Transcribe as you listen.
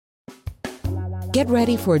Get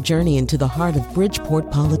ready for a journey into the heart of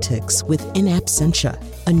Bridgeport politics with In Absentia,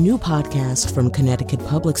 a new podcast from Connecticut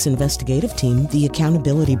Public's investigative team, The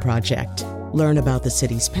Accountability Project. Learn about the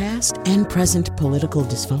city's past and present political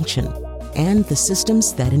dysfunction and the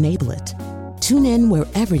systems that enable it. Tune in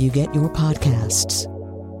wherever you get your podcasts.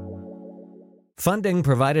 Funding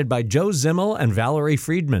provided by Joe Zimmel and Valerie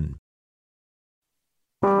Friedman.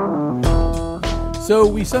 So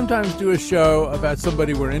we sometimes do a show about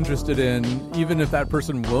somebody we're interested in, even if that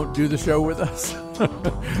person won't do the show with us.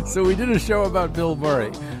 So we did a show about Bill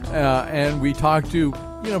Murray, and we talked to,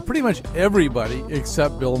 pretty much everybody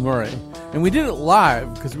except Bill Murray. And we did it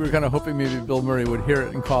live because we were kind of hoping maybe Bill Murray would hear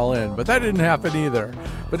it and call in, but that didn't happen either.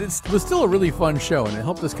 But it was still a really fun show, and it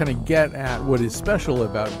helped us kind of get at what is special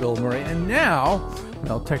about Bill Murray. And now,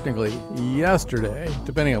 well, technically yesterday,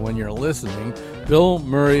 depending on when you're listening, Bill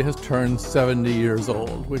Murray has turned 70 years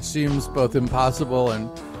old, which seems both impossible and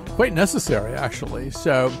quite necessary, actually.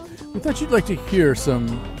 So we thought you'd like to hear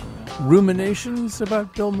some ruminations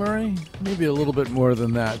about Bill Murray, maybe a little bit more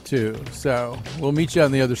than that, too. So we'll meet you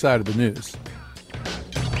on the other side of the news.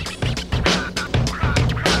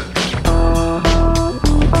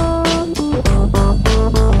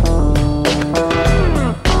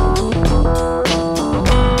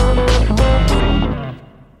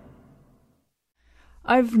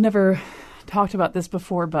 I've never talked about this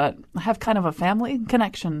before, but I have kind of a family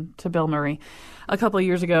connection to Bill Murray. A couple of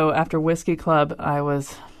years ago after Whiskey Club, I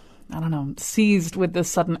was, seized with this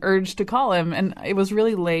sudden urge to call him, and it was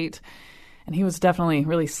really late, and he was definitely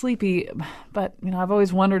really sleepy, but, I've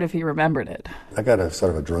always wondered if he remembered it. I got a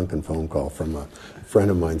sort of a drunken phone call from a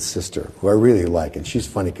friend of mine's sister, who I really like, and she's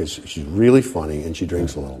funny because she's really funny, and she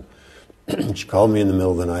drinks a little. She called me in the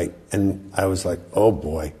middle of the night, and I was like, oh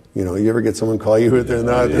boy. You ever get someone call you if they're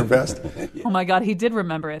not at their best? Oh my God, he did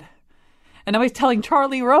remember it. And now he's telling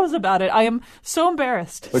Charlie Rose about it. I am so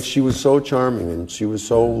embarrassed. But she was so charming and she was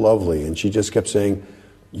so lovely, and she just kept saying,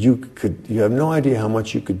 you have no idea how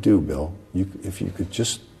much you could do, Bill. You could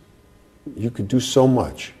do so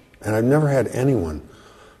much. And I've never had anyone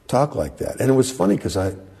talk like that. And it was funny because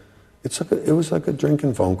it was like a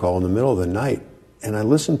drinking phone call in the middle of the night. And I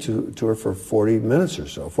listened to her for 40 minutes or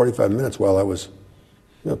so, 45 minutes while I was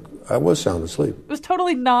sound asleep. It was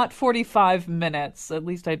totally not 45 minutes. At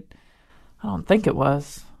least I don't think it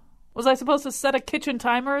was. Was I supposed to set a kitchen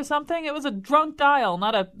timer or something? It was a drunk dial,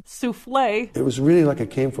 not a souffle. It was really like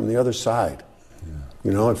it came from the other side.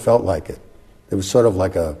 Yeah. It felt like it. It was sort of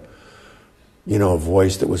like a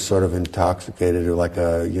voice that was sort of intoxicated, or like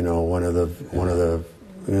one of the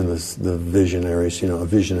visionaries, a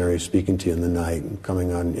visionary speaking to you in the night and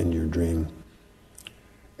coming on in your dream.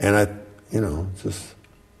 And I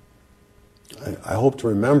hope to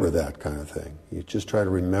remember that kind of thing. You just try to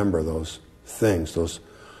remember those things,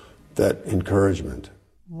 that encouragement.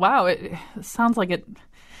 Wow, it sounds like it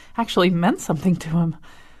actually meant something to him.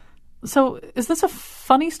 So is this a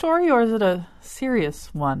funny story or is it a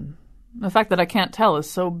serious one? The fact that I can't tell is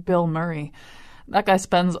so Bill Murray. That guy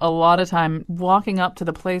spends a lot of time walking up to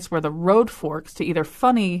the place where the road forks to either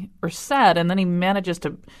funny or sad, and then he manages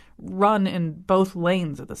to run in both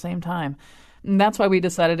lanes at the same time. And that's why we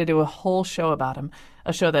decided to do a whole show about him,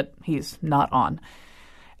 a show that he's not on.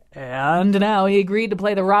 And now he agreed to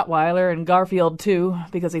play the Rottweiler in Garfield 2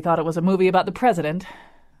 because he thought it was a movie about the president,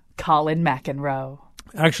 Colin McEnroe.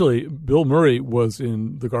 Actually, Bill Murray was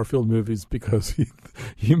in the Garfield movies because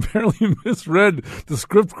he apparently misread the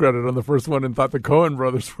script credit on the first one and thought the Coen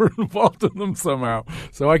brothers were involved in them somehow.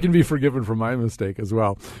 So I can be forgiven for my mistake as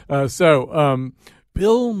well.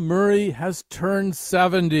 Bill Murray has turned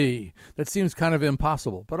 70. That seems kind of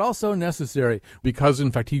impossible, but also necessary because,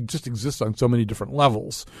 in fact, he just exists on so many different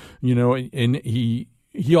levels, and he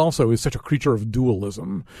also is such a creature of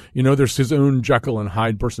dualism. There's his own Jekyll and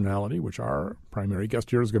Hyde personality, which our primary guest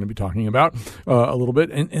here is going to be talking about a little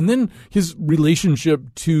bit. And then his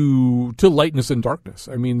relationship to lightness and darkness.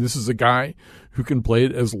 I mean, this is a guy who can play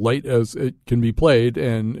it as light as it can be played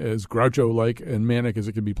and as Groucho-like and manic as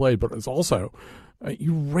it can be played, but it's also he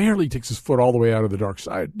rarely takes his foot all the way out of the dark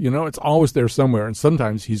side. It's always there somewhere, and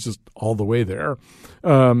sometimes he's just all the way there.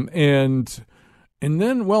 And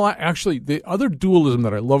then, actually, the other dualism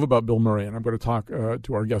that I love about Bill Murray, and I'm going to talk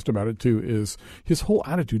to our guest about it too, is his whole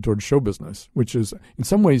attitude towards show business, which is, in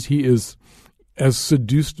some ways, he is as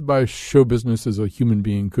seduced by show business as a human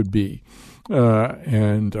being could be.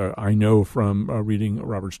 And I know from reading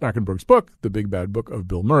Robert Schnackenberg's book, The Big Bad Book of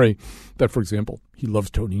Bill Murray, that, for example, he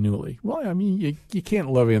loves Tony Newley. Well, I mean, you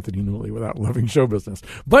can't love Anthony Newley without loving show business.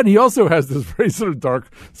 But he also has this very sort of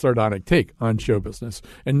dark, sardonic take on show business.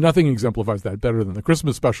 And nothing exemplifies that better than The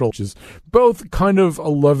Christmas Special, which is both kind of a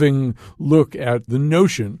loving look at the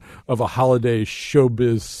notion of a holiday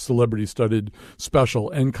showbiz celebrity-studded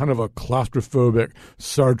special and kind of a claustrophobic,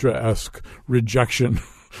 Sartre-esque rejection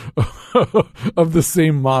of the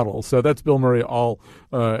same model. So that's Bill Murray all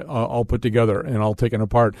put together and all taken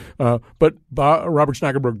apart. But Robert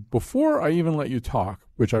Schnackenberg, before I even let you talk,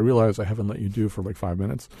 which I realize I haven't let you do for like 5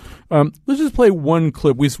 minutes, let's just play one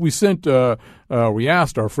clip. We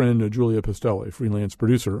asked our friend Julia Pistelli, freelance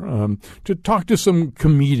producer, to talk to some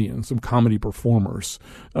comedians, some comedy performers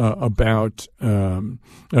about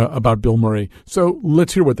Bill Murray. So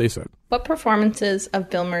let's hear what they said. What performances of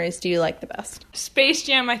Bill Murray's do you like the best? Space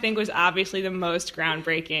Jam, I think, was obviously the most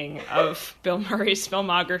groundbreaking of Bill Murray's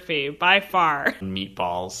filmography, by far.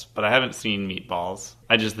 Meatballs, but I haven't seen Meatballs.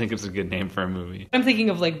 I just think it's a good name for a movie. I'm thinking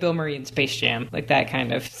of like Bill Murray in Space Jam, like that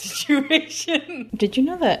kind of situation. Did you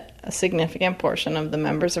know that a significant portion of the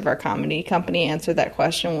members of our comedy company answered that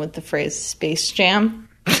question with the phrase Space Jam?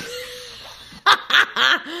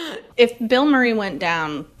 If Bill Murray went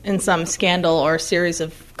down in some scandal or series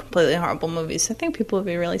of completely horrible movies, I think people would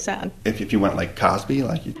be really sad. If you went like Cosby,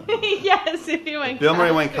 like you Yes, if you went Bill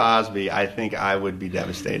Murray went Cosby, I think I would be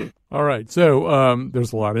devastated. All right. So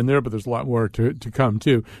there's a lot in there, but there's a lot more to come,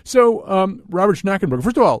 too. So Robert Schnackenberg,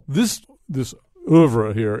 first of all, this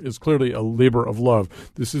oeuvre here is clearly a labor of love.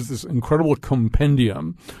 This is this incredible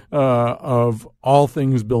compendium of all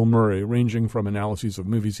things Bill Murray, ranging from analyses of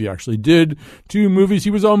movies he actually did to movies he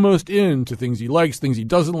was almost in, to things he likes, things he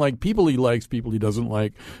doesn't like, people he likes, people he doesn't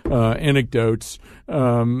like, anecdotes. First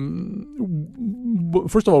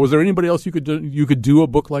of all, was there anybody else you could do a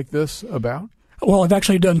book like this about? Well, I've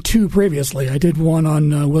actually done two previously. I did one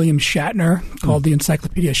on William Shatner called The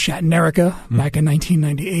Encyclopedia Shatnerica back in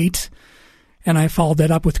 1998. And I followed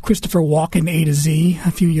that up with Christopher Walken A to Z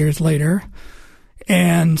a few years later.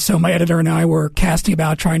 And so my editor and I were casting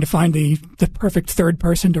about trying to find the perfect third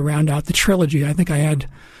person to round out the trilogy. I think I had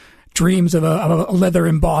dreams of a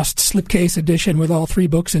leather-embossed slipcase edition with all three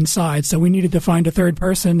books inside. So we needed to find a third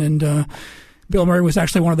person, and Bill Murray was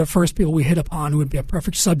actually one of the first people we hit upon who would be a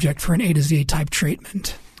perfect subject for an A to Z type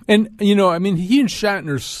treatment. And, he and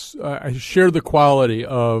Shatner share the quality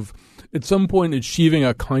of, at some point, achieving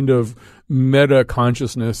a kind of meta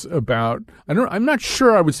consciousness about. I'm not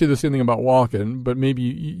sure I would say the same thing about Walken, but maybe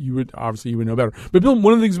you would know better. But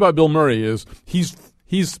one of the things about Bill Murray is he's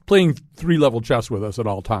playing 3-level chess with us at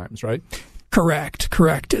all times, right? Correct.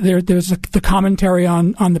 There's the commentary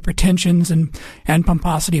on the pretensions and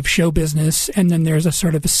pomposity of show business, and then there's a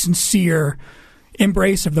sort of a sincere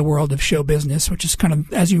embrace of the world of show business, which is kind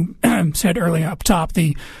of, as you said earlier up top,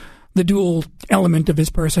 the dual element of his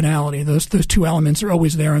personality. Those two elements are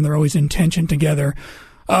always there, and they're always in tension together.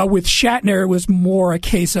 With Shatner, it was more a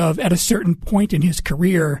case of, at a certain point in his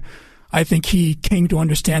career, I think he came to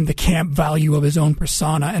understand the camp value of his own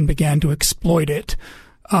persona and began to exploit it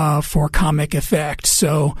for comic effect.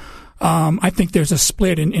 So I think there's a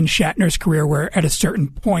split in Shatner's career where, at a certain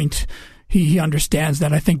point, he understands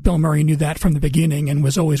that. I think Bill Murray knew that from the beginning and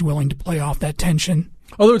was always willing to play off that tension.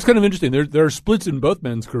 Although it's kind of interesting, there are splits in both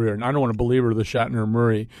men's career, and I don't want to belabor the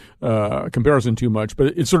Shatner-Murray comparison too much, but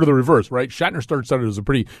it's sort of the reverse, right? Shatner starts out as a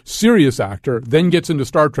pretty serious actor, then gets into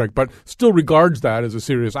Star Trek, but still regards that as a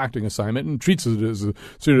serious acting assignment and treats it as a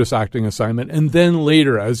serious acting assignment. And then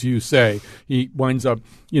later, as you say, he winds up,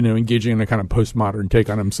 engaging in a kind of postmodern take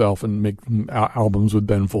on himself and make albums with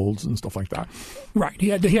Ben Folds and stuff like that. Right. He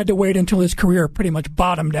had to wait until his career pretty much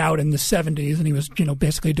bottomed out in the 70s, and he was,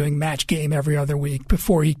 basically doing Match Game every other week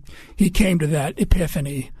before he came to that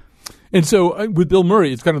epiphany. And so with Bill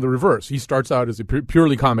Murray, it's kind of the reverse. He starts out as a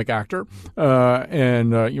purely comic actor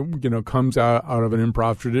and comes out of an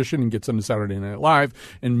improv tradition and gets into Saturday Night Live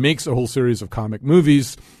and makes a whole series of comic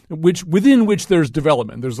movies, within which there's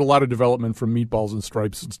development. There's a lot of development from Meatballs and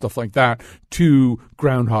Stripes and stuff like that to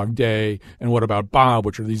Groundhog Day and What About Bob,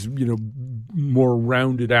 which are these, more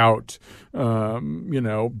rounded out,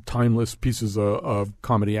 timeless pieces of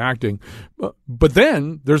comedy acting. But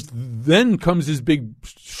then comes his big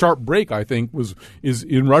sharp break, I think, is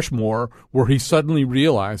in Rushmore, where he suddenly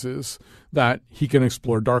realizes that he can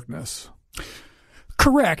explore darkness.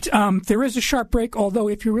 Correct. There is a sharp break, although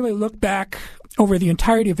if you really look back over the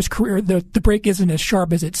entirety of his career, the break isn't as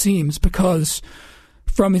sharp as it seems, because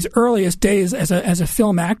from his earliest days as a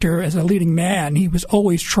film actor, as a leading man, he was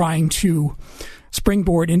always trying to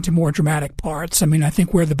springboard into more dramatic parts. I mean, I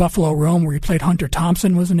think Where the Buffalo Roam, where he played Hunter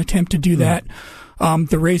Thompson, was an attempt to do that.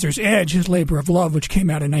 The Razor's Edge, his labor of love, which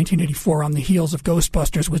came out in 1984 on the heels of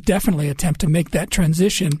Ghostbusters, was definitely an attempt to make that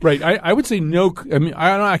transition. Right. I would say no. I mean,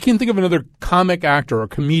 I can't think of another comic actor or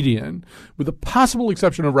comedian, with the possible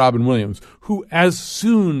exception of Robin Williams, who as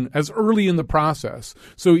early in the process,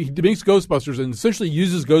 so he makes Ghostbusters and essentially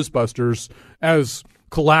uses Ghostbusters as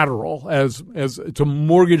collateral, as to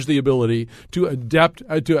mortgage the ability to adapt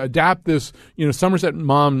this, Somerset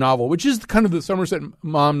Maugham novel, which is kind of the Somerset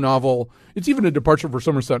Maugham novel. It's even a departure for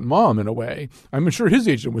Somerset Maugham in a way. I'm sure his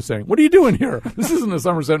agent was saying, "What are you doing here? This isn't a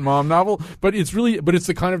Somerset Maugham novel." But it's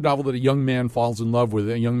the kind of novel that a young man falls in love with,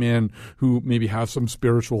 a young man who maybe has some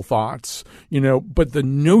spiritual thoughts, But the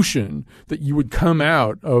notion that you would come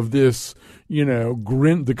out of this,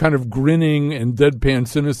 the kind of grinning and deadpan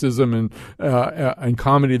cynicism and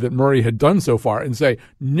comedy that Murray had done so far, and say,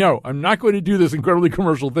 "No, I'm not going to do this incredibly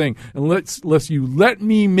commercial thing unless you let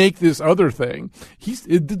me make this other thing."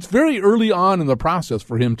 It's very early on in the process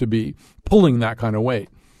for him to be pulling that kind of weight.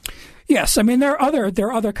 Yes, I mean there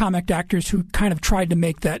are other comic actors who kind of tried to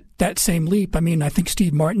make that same leap. I mean, I think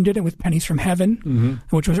Steve Martin did it with Pennies from Heaven,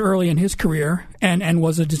 which was early in his career and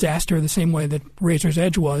was a disaster the same way that Razor's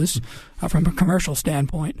Edge was from a commercial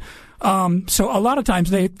standpoint. So a lot of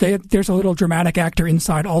times there's a little dramatic actor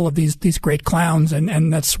inside all of these great clowns,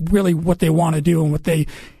 and that's really what they want to do and what they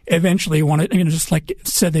eventually want to. Just like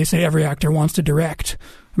they say every actor wants to direct.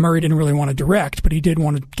 Murray didn't really want to direct, but he did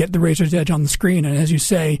want to get the Razor's Edge on the screen. And as you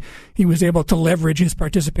say, he was able to leverage his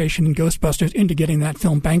participation in Ghostbusters into getting that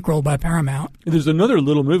film bankrolled by Paramount. There's another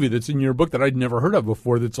little movie that's in your book that I'd never heard of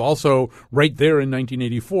before that's also right there in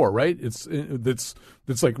 1984, right? That's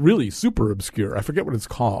like really super obscure. I forget what it's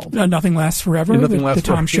called. Nothing Lasts Forever, the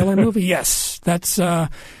Tom Schiller movie. Yes, that's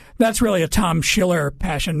really a Tom Schiller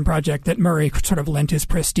passion project that Murray sort of lent his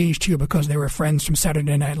prestige to because they were friends from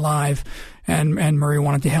Saturday Night Live, and Murray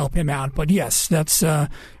wanted to help him out. But yes, that's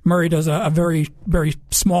Murray does a very, very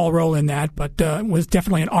small role in that, but was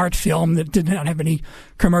definitely an art film that did not have any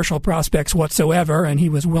commercial prospects whatsoever, and he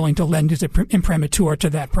was willing to lend his imprimatur to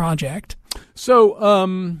that project. So,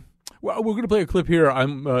 well, we're going to play a clip here.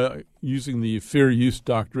 I'm using the fair use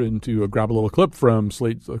doctrine to grab a little clip from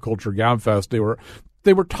Slate's Culture Gabfest.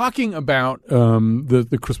 They were talking about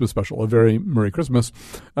the Christmas special, A Very Merry Christmas.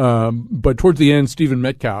 But towards the end, Stephen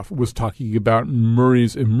Metcalf was talking about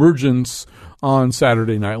Murray's emergence on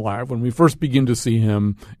Saturday Night Live when we first begin to see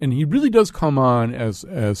him. And he really does come on, as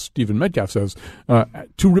Stephen Metcalf says,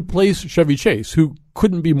 to replace Chevy Chase, who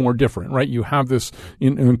couldn't be more different, right? You have this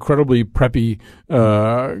incredibly preppy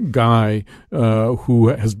guy who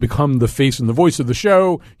has become the face and the voice of the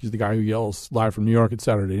show. He's the guy who yells live from New York at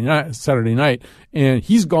Saturday night, and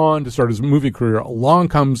he's gone to start his movie career. Along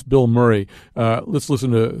comes Bill Murray. Let's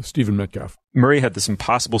listen to Stephen Metcalf. Murray had this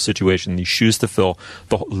impossible situation, these shoes to fill,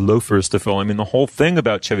 the loafers to fill. I mean, the whole thing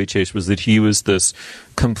about Chevy Chase was that he was this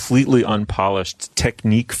completely unpolished,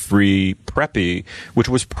 technique-free preppy, which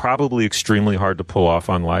was probably extremely hard to pull off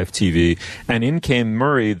on live TV. And in came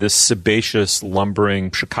Murray, this sebaceous,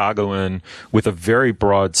 lumbering Chicagoan with a very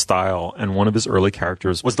broad style. And one of his early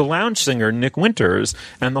characters was the lounge singer, Nick Winters.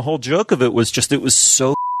 And the whole joke of it was just, it was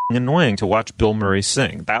so annoying to watch Bill Murray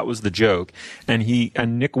sing. That was the joke. And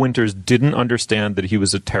Nick Winters didn't understand that he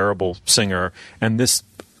was a terrible singer. And this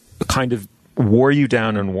kind of wore you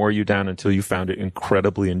down until you found it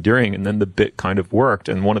incredibly endearing. And then the bit kind of worked.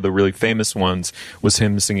 And one of the really famous ones was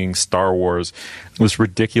him singing Star Wars. It was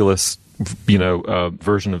ridiculous,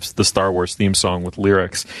 version of the Star Wars theme song with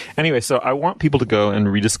lyrics. Anyway, so I want people to go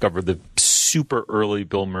and rediscover the super early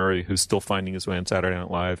Bill Murray, who's still finding his way on Saturday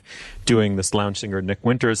Night Live, doing this lounge singer Nick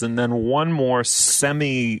Winters, and then one more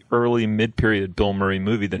semi-early mid-period Bill Murray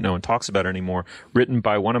movie that no one talks about anymore, written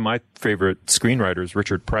by one of my favorite screenwriters,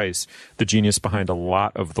 Richard Price, the genius behind a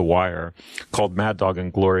lot of The Wire, called Mad Dog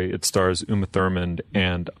and Glory. It stars Uma Thurman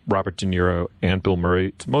and Robert De Niro and Bill Murray.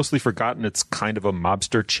 It's mostly forgotten. It's kind of a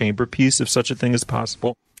mobster chamber piece, if such a thing is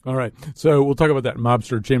possible. All right. So we'll talk about that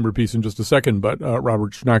mobster chamber piece in just a second, but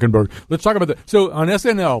Robert Schnackenberg, let's talk about that. So on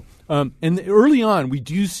SNL, and early on, we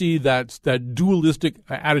do see that dualistic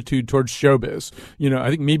attitude towards showbiz. I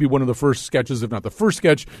think maybe one of the first sketches, if not the first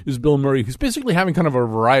sketch, is Bill Murray, who's basically having kind of a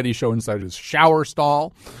variety show inside his shower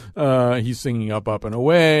stall. He's singing Up, Up, and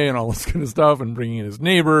Away and all this kind of stuff and bringing in his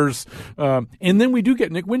neighbors. And then we do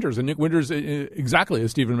get Nick Winters. And Nick Winters, exactly as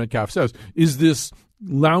Stephen Metcalf says, is this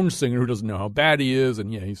lounge singer who doesn't know how bad he is,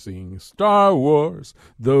 and he's singing Star Wars,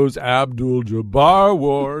 those Abdul-Jabbar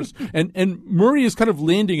wars, and Murray is kind of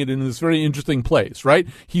landing it in this very interesting place, right?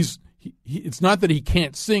 He's it's not that he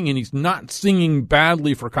can't sing, and he's not singing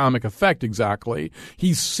badly for comic effect exactly.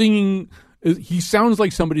 He's singing. He sounds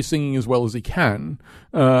like somebody singing as well as he can,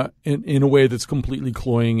 in a way that's completely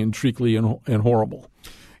cloying and treacly and horrible.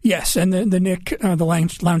 Yes, and the Nick, the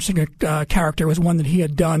lounge singer character was one that he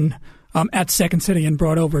had done at Second City and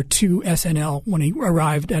brought over to SNL when he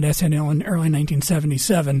arrived at SNL in early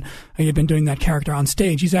 1977. He had been doing that character on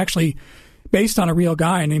stage. He's actually based on a real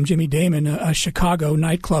guy named Jimmy Damon, a Chicago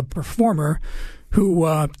nightclub performer who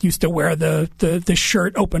used to wear the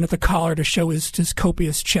shirt open at the collar to show his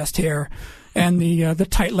copious chest hair and the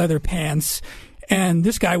tight leather pants. And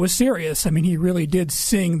this guy was serious. I mean, he really did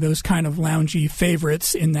sing those kind of loungy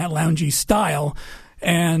favorites in that loungy style.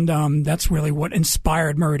 And that's really what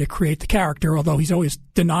inspired Murray to create the character, although he's always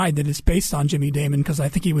denied that it's based on Jimmy Damon because I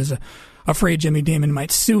think he was afraid Jimmy Damon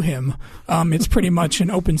might sue him. It's pretty much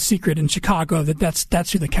an open secret in Chicago that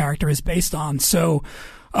that's who the character is based on. So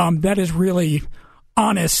that is really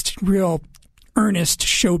honest, real earnest,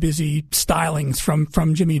 showbizy stylings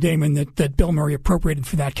from Jimmy Damon that Bill Murray appropriated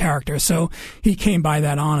for that character. So he came by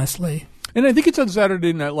that honestly. And I think it's on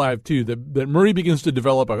Saturday Night Live, too, that Murray begins to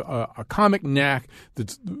develop a comic knack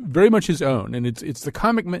that's very much his own. And it's the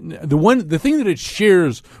comic, the thing that it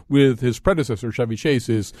shares with his predecessor, Chevy Chase,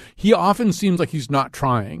 is he often seems like he's not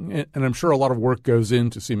trying. And I'm sure a lot of work goes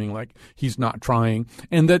into seeming like he's not trying.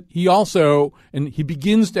 And that he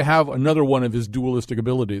begins to have another one of his dualistic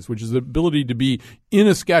abilities, which is the ability to be in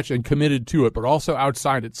a sketch and committed to it, but also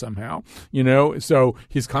outside it somehow. So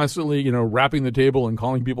he's constantly, rapping the table and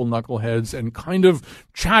calling people knuckleheads and kind of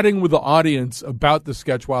chatting with the audience about the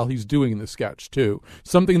sketch while he's doing the sketch, too.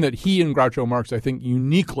 Something that he and Groucho Marx, I think,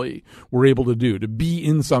 uniquely were able to do, to be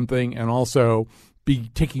in something and also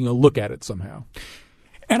be taking a look at it somehow.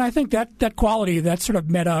 And I think that quality, that sort of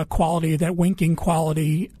meta quality, that winking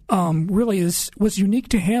quality, really was unique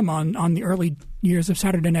to him on the early years of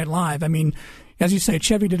Saturday Night Live. I mean, as you say,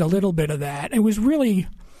 Chevy did a little bit of that. It was really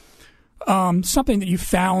something that you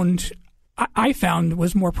found... I found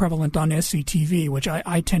was more prevalent on SCTV, which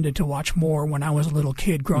I tended to watch more when I was a little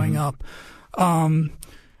kid growing up.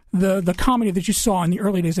 The comedy that you saw in the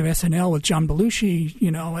early days of SNL with John Belushi,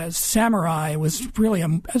 as Samurai was really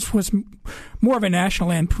was more of a National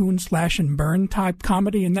Lampoon slash and burn type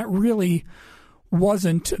comedy, and that really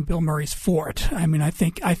wasn't Bill Murray's forte. I mean, I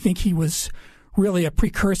think he was really a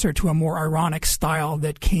precursor to a more ironic style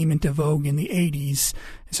that came into vogue in the 80s.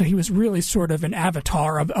 So he was really sort of an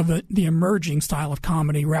avatar of the emerging style of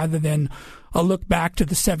comedy rather than a look back to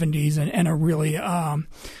the 70s and a really,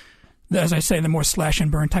 as I say, the more slash and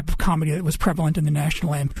burn type of comedy that was prevalent in the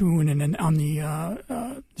National Lampoon and on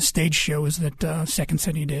the stage shows that Second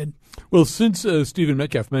City did. Well, since Stephen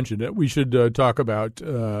Metcalf mentioned it, we should talk about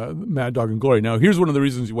Mad Dog and Glory. Now, here's one of the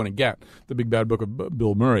reasons you want to get The Big Bad Book of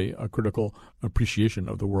Bill Murray, A Critical Appreciation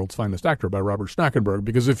of the World's Finest Actor by Robert Schnackenberg,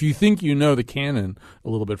 because if you think you know the canon a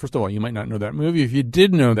little bit, first of all, you might not know that movie. If you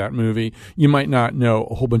did know that movie, you might not know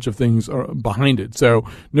a whole bunch of things behind it. So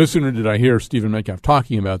no sooner did I hear Stephen Metcalf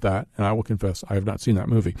talking about that, and I will confess I have not seen that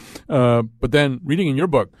movie. But then reading in your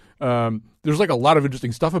book, there's like a lot of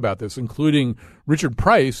interesting stuff about this, including Richard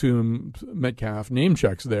Price, whom Metcalf name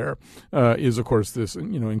checks there, is of course this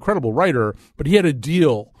incredible writer, but he had a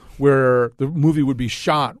deal where the movie would be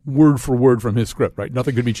shot word for word from his script, right?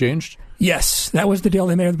 Nothing could be changed? Yes, that was the deal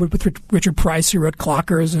they made with Richard Price, who wrote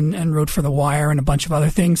Clockers and wrote For the Wire and a bunch of other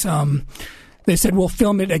things. They said, we'll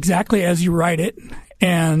film it exactly as you write it.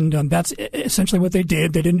 And that's essentially what they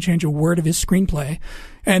did. They didn't change a word of his screenplay.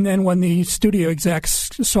 And then when the studio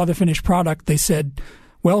execs saw the finished product, they said,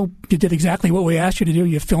 well, you did exactly what we asked you to do.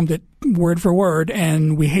 You filmed it word for word,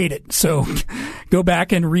 and we hate it. So go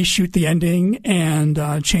back and reshoot the ending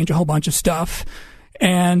and change a whole bunch of stuff.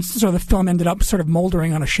 And so the film ended up sort of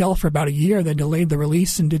moldering on a shelf for about a year. They delayed the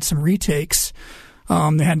release and did some retakes.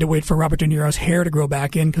 They had to wait for Robert De Niro's hair to grow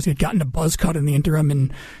back in because he had gotten a buzz cut in the interim,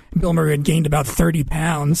 and Bill Murray had gained about 30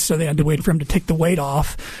 pounds, so they had to wait for him to take the weight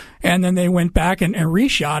off. And then they went back and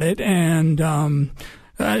reshot it, and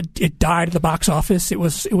it died at the box office. It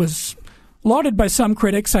was lauded by some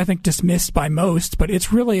critics, I think dismissed by most, but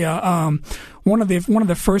it's really one of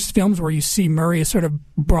the first films where you see Murray sort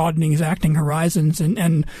of broadening his acting horizons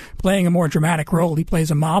and playing a more dramatic role. He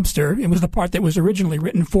plays a mobster. It was the part that was originally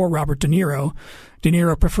written for Robert De Niro. De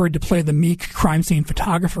Niro preferred to play the meek crime scene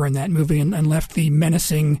photographer in that movie and left the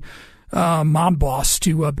menacing mob boss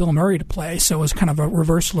to Bill Murray to play. So it was kind of a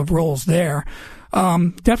reversal of roles there.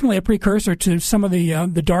 Definitely a precursor to some of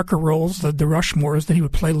the darker roles, the Rushmores that he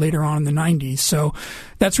would play later on in the 90s. So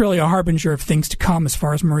that's really a harbinger of things to come as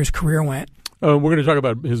far as Murray's career went. We're going to talk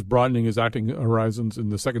about his broadening his acting horizons in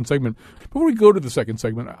the second segment. Before we go to the second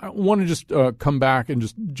segment, I want to just come back and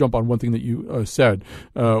just jump on one thing that you said,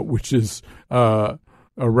 which is a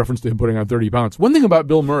reference to him putting on 30 pounds. One thing about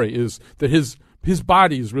Bill Murray is that his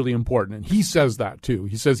body is really important, and he says that too.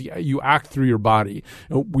 He says you act through your body.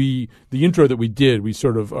 The intro that we did, we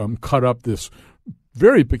sort of cut up this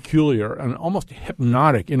very peculiar and almost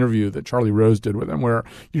hypnotic interview that Charlie Rose did with him, where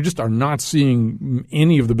you just are not seeing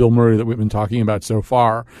any of the Bill Murray that we've been talking about so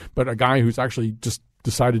far, but a guy who's actually just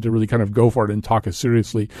decided to really kind of go for it and talk as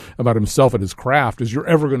seriously about himself and his craft as you're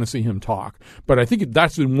ever going to see him talk. But I think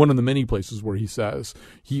that's in one of the many places where he says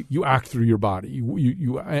you act through your body.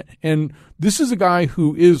 And this is a guy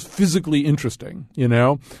who is physically interesting, you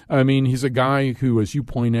know? I mean, he's a guy who, as you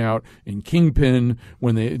point out, in Kingpin,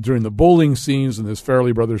 during the bowling scenes and this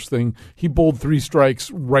Farrelly Brothers thing, he bowled 3 strikes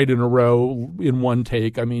right in a row in one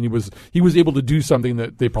take. I mean, he was able to do something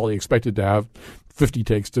that they probably expected to have 50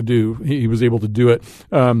 takes to do. He was able to do it.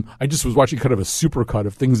 I just was watching kind of a supercut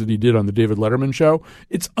of things that he did on the David Letterman show.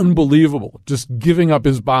 It's unbelievable, just giving up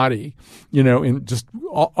his body, you know, in just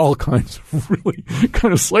all kinds of really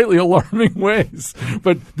kind of slightly alarming ways.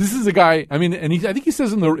 But this is a guy, I mean, and I think he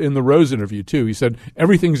says in the Rose interview too, he said,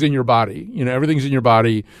 everything's in your body, you know, everything's in your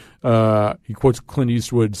body. He quotes Clint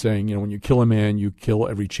Eastwood saying, you know, when you kill a man, you kill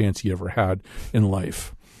every chance he ever had in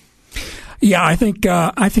life. Yeah, I think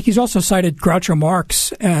he's also cited Groucho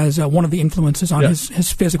Marx as one of the influences on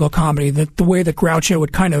his physical comedy. That the way that Groucho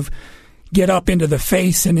would kind of get up into the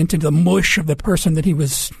face and into the mush of the person that he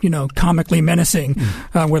was, you know, comically menacing,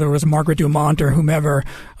 whether it was Margaret Dumont or whomever.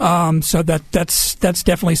 So that's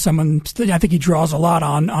definitely someone. I think he draws a lot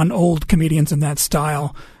on old comedians in that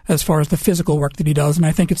style as far as the physical work that he does, and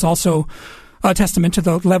I think it's also a testament to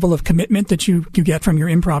the level of commitment that you get from your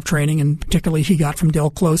improv training, and particularly he got from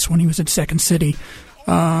Del Close when he was at Second City.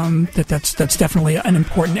 That's definitely an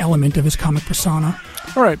important element of his comic persona.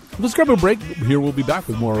 All right, let's grab a break. Here we'll be back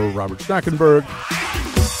with more Robert Schnackenberg.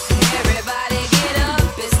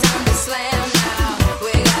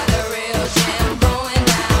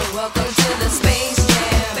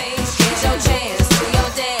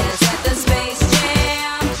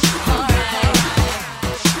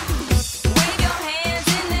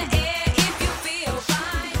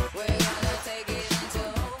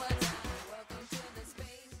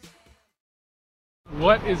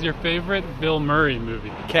 What is your favorite Bill Murray movie?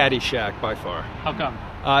 Caddyshack, by far. How come?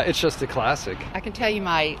 It's just a classic. I can tell you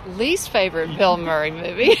my least favorite Bill Murray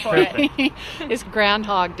movie is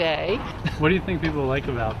Groundhog Day. What do you think people like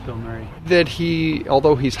about Bill Murray? That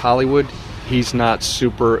although he's Hollywood, he's not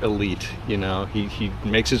super elite. You know, he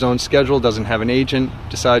makes his own schedule, doesn't have an agent,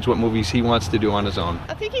 decides what movies he wants to do on his own.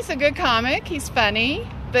 I think he's a good comic. He's funny,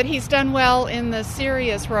 but he's done well in the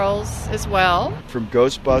serious roles as well. From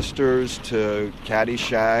Ghostbusters to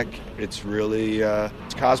Caddyshack, it's really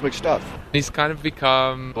it's cosmic stuff. He's kind of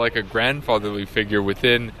become like a grandfatherly figure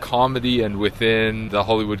within comedy and within the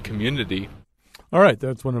Hollywood community. All right,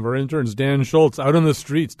 that's one of our interns, Dan Schultz, out on the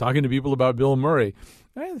streets talking to people about Bill Murray.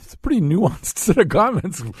 It's a pretty nuanced set of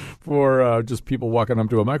comments for just people walking up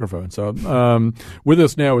to a microphone. So with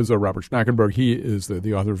us now is Robert Schnackenberg. He is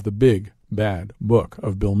the author of The Big Bad Book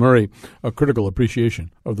of Bill Murray, a critical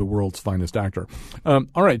appreciation of the world's finest actor. All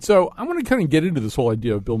right, so I want to kind of get into this whole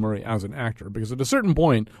idea of Bill Murray as an actor, because at a certain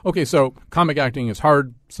point, okay, so comic acting is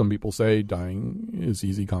hard. Some people say dying is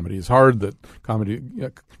easy, comedy is hard. That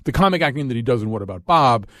the comic acting that he does in What About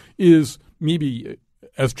Bob is maybe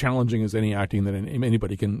as challenging as any acting that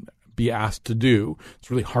anybody can be asked to do.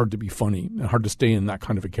 It's really hard to be funny and hard to stay in that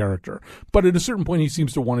kind of a character. But at a certain point, he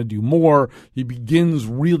seems to want to do more. He begins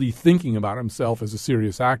really thinking about himself as a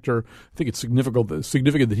serious actor. I think it's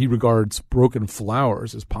significant that he regards Broken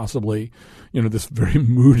Flowers as possibly, you know, this very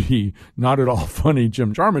moody, not at all funny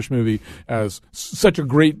Jim Jarmusch movie as such a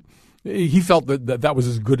great. He felt that was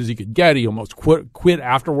as good as he could get. He almost quit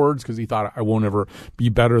afterwards because he thought, I won't ever be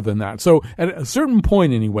better than that. So at a certain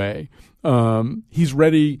point anyway, he's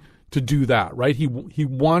ready to do that, right? He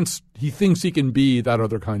thinks he can be that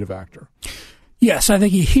other kind of actor. Yes, I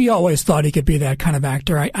think he always thought he could be that kind of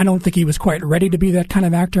actor. I don't think he was quite ready to be that kind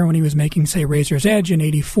of actor when he was making, say, Razor's Edge in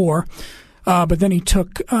 '84. But then he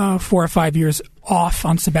took 4 or 5 years off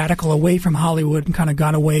on sabbatical away from Hollywood and kind of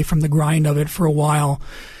got away from the grind of it for a while.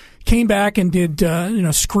 Came back and did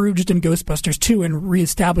Scrooged and Ghostbusters 2 and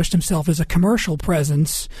reestablished himself as a commercial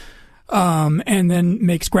presence, and then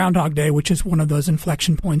makes Groundhog Day, which is one of those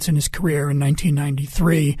inflection points in his career in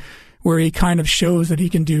 1993, where he kind of shows that he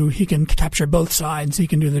can capture both sides. He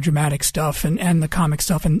can do the dramatic stuff and the comic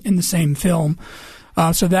stuff in the same film.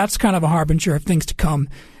 So that's kind of a harbinger of things to come.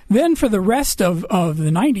 Then for the rest of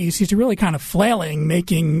the 90s, he's really kind of flailing,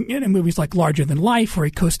 making movies like Larger Than Life, where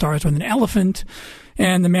he co-stars with an elephant,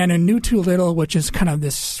 and The Man Who Knew Too Little, which is kind of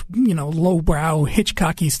this, lowbrow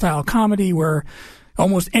Hitchcocky style comedy where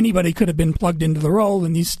almost anybody could have been plugged into the role,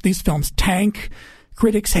 and these films tank.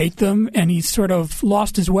 Critics hate them, and he's sort of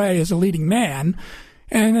lost his way as a leading man.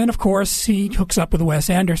 And then, of course, he hooks up with Wes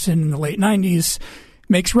Anderson in the late 90s,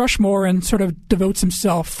 makes Rushmore, and sort of devotes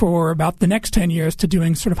himself for about the next 10 years to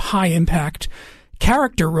doing sort of high-impact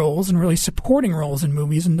character roles and really supporting roles in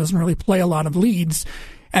movies, and doesn't really play a lot of leads.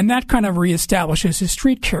 And that kind of reestablishes his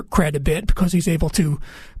street cred a bit because he's able to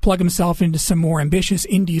plug himself into some more ambitious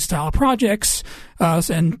indie-style projects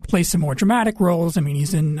and play some more dramatic roles. I mean,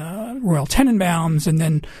 he's in Royal Tenenbaums, and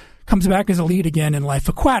then comes back as a lead again in Life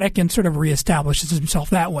Aquatic and sort of reestablishes himself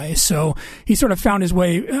that way. So he sort of found his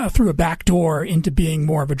way through a back door into being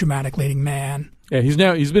more of a dramatic leading man. Yeah,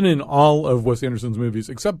 he's been in all of Wes Anderson's movies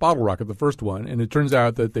except Bottle Rocket, the first one, and it turns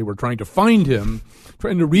out that they were trying to find him,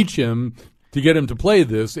 trying to reach him to get him to play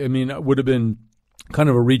this. I mean, it would have been kind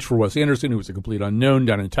of a reach for Wes Anderson, who was a complete unknown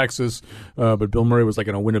down in Texas. But Bill Murray was like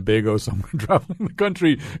in a Winnebago somewhere traveling the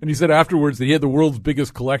country. And he said afterwards that he had the world's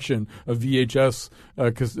biggest collection of VHS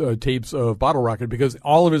tapes of Bottle Rocket because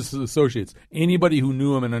all of his associates, anybody who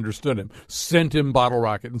knew him and understood him, sent him Bottle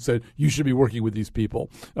Rocket and said, you should be working with these people.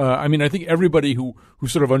 I mean, I think everybody who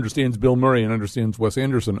sort of understands Bill Murray and understands Wes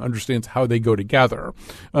Anderson understands how they go together.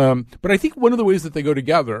 But I think one of the ways that they go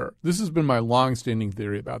together, this has been my long-standing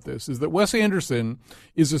theory about this, is that Wes Anderson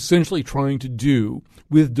is essentially trying to do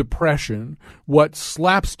with depression what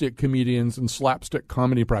slapstick comedians and slapstick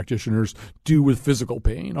comedy practitioners do with physical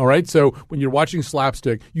pain. All right. So when you're watching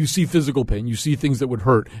slapstick, you see physical pain, you see things that would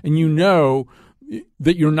hurt, and you know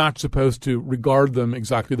that you're not supposed to regard them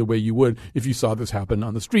exactly the way you would if you saw this happen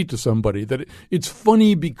on the street to somebody. That it's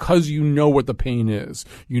funny because you know what the pain is.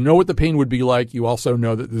 You know what the pain would be like. You also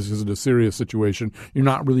know that this isn't a serious situation. You're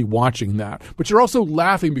not really watching that. But you're also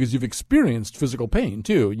laughing because you've experienced physical pain,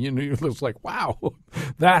 too. You know, it's like, wow,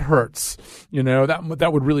 that hurts. You know,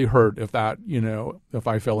 that would really hurt if if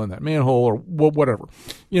I fell in that manhole or whatever.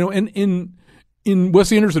 You know, and in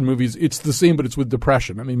Wes Anderson movies, it's the same, but it's with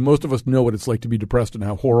depression. I mean, most of us know what it's like to be depressed and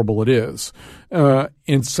how horrible it is.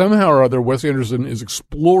 And somehow or other, Wes Anderson is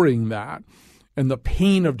exploring that and the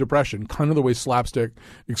pain of depression, kind of the way slapstick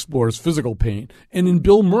explores physical pain. And in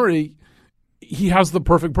Bill Murray, he has the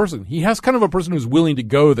perfect person. He has kind of a person who's willing to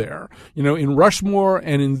go there. You know, in Rushmore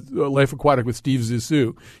and in Life Aquatic with Steve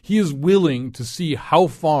Zissou, he is willing to see how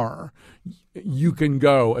far you can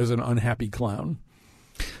go as an unhappy clown.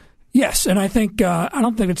 Yes, and I think I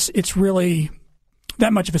don't think it's really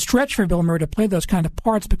that much of a stretch for Bill Murray to play those kind of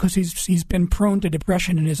parts because he's been prone to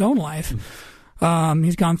depression in his own life.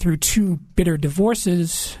 He's gone through 2 bitter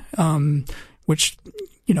divorces, which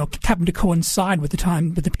happened to coincide with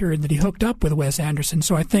the period that he hooked up with Wes Anderson.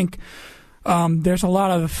 So I think there's a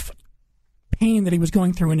lot of pain that he was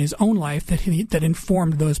going through in his own life that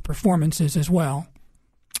informed those performances as well.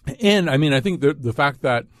 And I mean, I think the fact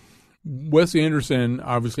that Wes Anderson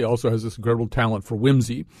obviously also has this incredible talent for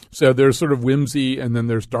whimsy. So there's sort of whimsy and then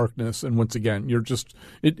there's darkness. And once again,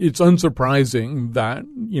 it's unsurprising that,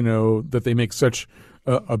 that they make such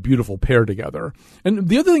a beautiful pair together. And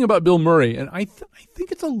the other thing about Bill Murray, and I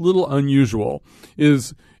think it's a little unusual,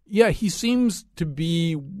 is, he seems to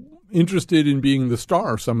be interested in being the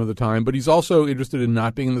star some of the time, but he's also interested in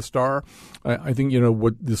not being the star. I think,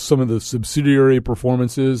 some of the subsidiary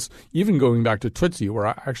performances, even going back to Tootsie, where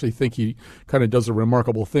I actually think he kind of does a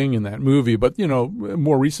remarkable thing in that movie. But,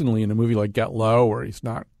 more recently in a movie like Get Low, where he's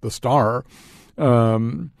not the star,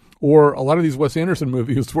 or a lot of these Wes Anderson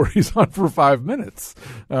movies where he's on for 5 minutes.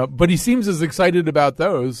 But he seems as excited about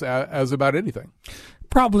those as about anything.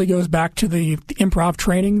 Probably goes back to the improv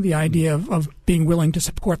training, the idea of being willing to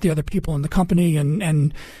support the other people in the company,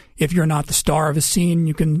 and if you're not the star of a scene,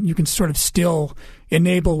 you can sort of still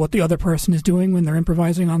enable what the other person is doing when they're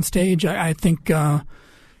improvising on stage. I think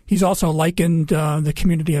he's also likened the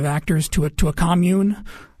community of actors to a commune.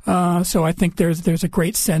 So I think there's a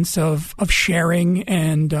great sense of sharing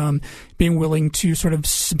and being willing to sort of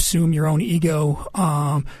subsume your own ego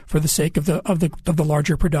for the sake of the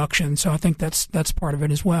larger production. So I think that's part of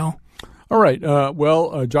it as well. All right.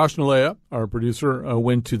 Josh Nalea, our producer,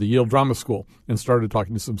 went to the Yale Drama School and started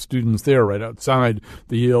talking to some students there right outside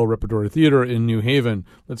the Yale Repertory Theater in New Haven.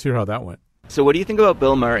 Let's hear how that went. So what do you think about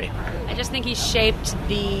Bill Murray? I just think he's shaped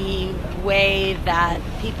the way that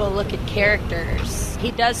people look at characters.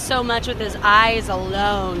 He does so much with his eyes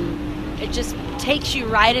alone. It just takes you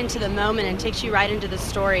right into the moment and takes you right into the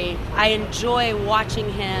story. I enjoy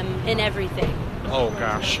watching him in everything. Oh,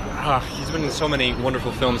 gosh. He's been in so many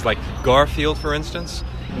wonderful films, like Garfield, for instance.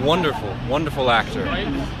 Wonderful, wonderful actor.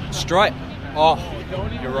 Stripe. Oh,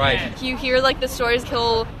 you're right. You hear like the stories,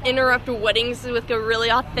 he'll interrupt weddings with a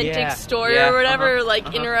really authentic story or whatever,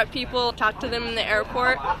 interrupt people, talk to them in the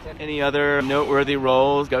airport. Any other noteworthy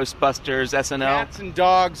roles? Ghostbusters, SNL? Cats and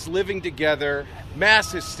dogs living together,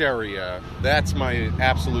 mass hysteria. That's my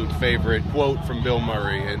absolute favorite quote from Bill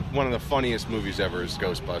Murray, and one of the funniest movies ever is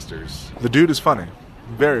Ghostbusters. The dude is funny,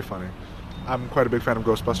 very funny. I'm quite a big fan of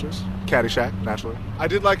Ghostbusters. Caddyshack, naturally. I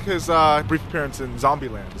did like his brief appearance in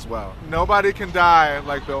Zombieland as well. Nobody can die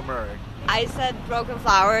like Bill Murray. I said Broken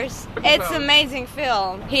Flowers. It's an amazing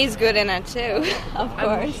film. He's good in it too, of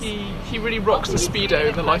course. And he really rocks the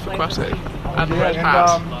Speedo, the Life Aquatic, and the red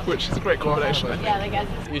hat, which is a great combination, I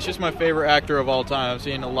think. He's just my favorite actor of all time. I've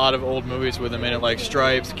seen a lot of old movies with him in it, like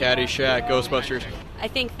Stripes, Caddyshack, Ghostbusters. I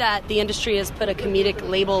think that the industry has put a comedic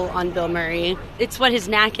label on Bill Murray. It's what his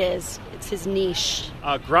knack is. It's his niche.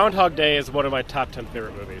 Groundhog Day is one of my top 10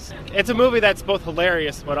 favorite movies. It's a movie that's both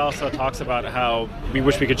hilarious, but also talks about how we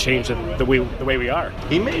wish we could change the way we are.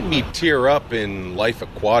 He made me tear up in Life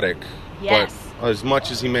Aquatic. Yes. But as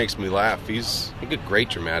much as he makes me laugh, he's a great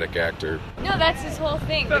dramatic actor. No, that's his whole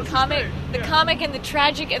thing. The comic and the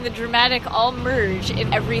tragic and the dramatic all merge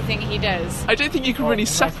in everything he does. I don't think you can really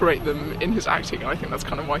separate them in his acting, and I think that's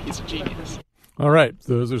kind of why he's a genius. All right,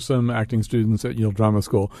 those are some acting students at Yale Drama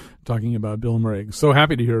School talking about Bill Murray. So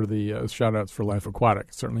happy to hear the shout-outs for Life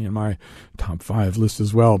Aquatic, certainly in my top 5 list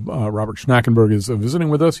as well. Robert Schnackenberg is visiting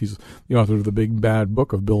with us. He's the author of The Big Bad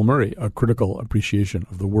Book of Bill Murray, a critical appreciation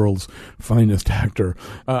of the world's finest actor.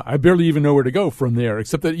 I barely even know where to go from there,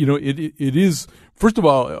 except that, it is, first of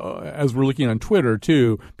all, as we're looking on Twitter,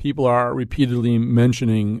 too, people are repeatedly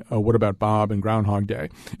mentioning What About Bob and Groundhog Day.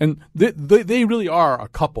 And they really are a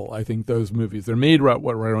couple, I think, those movies. They're made right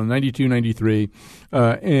around 92, 93,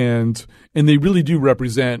 and they really do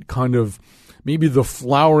represent kind of maybe the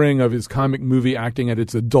flowering of his comic movie acting at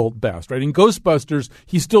its adult best, right? In Ghostbusters,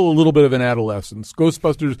 he's still a little bit of an adolescent.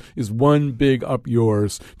 Ghostbusters is one big up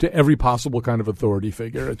yours to every possible kind of authority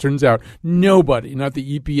figure. It turns out nobody, not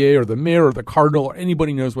the EPA or the mayor or the cardinal or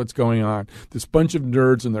anybody knows what's going on. This bunch of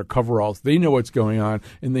nerds in their coveralls, they know what's going on,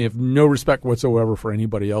 and they have no respect whatsoever for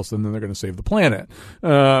anybody else, and then they're going to save the planet.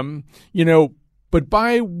 But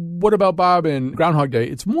by What About Bob and Groundhog Day,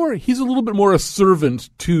 he's a little bit more a servant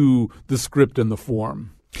to the script and the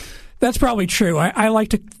form. That's probably true. I like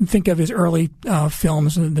to think of his early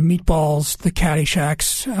films, the Meatballs, the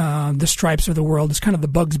Caddyshacs, the Stripes of the world, as kind of the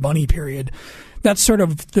Bugs Bunny period. That's sort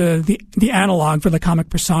of the analog for the comic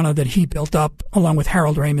persona that he built up, along with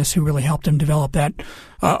Harold Ramis, who really helped him develop that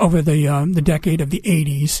over the decade of the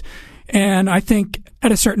 80s. And I think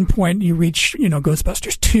at a certain point you reach,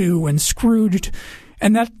 Ghostbusters 2 and Scrooged,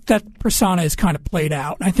 and that persona is kind of played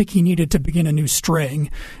out. I think he needed to begin a new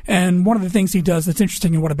string. And one of the things he does that's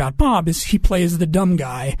interesting in What About Bob is he plays the dumb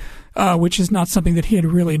guy, which is not something that he had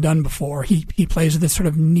really done before. He plays this sort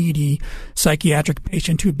of needy psychiatric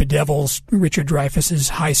patient who bedevils Richard Dreyfuss's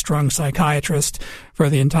high-strung psychiatrist for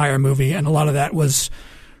the entire movie, and a lot of that was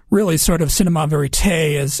really sort of cinema verite,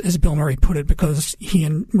 as Bill Murray put it, because he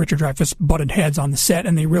and Richard Dreyfuss butted heads on the set,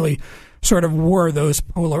 and they really sort of were those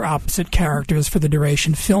polar opposite characters for the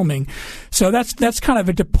duration filming. So that's kind of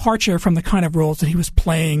a departure from the kind of roles that he was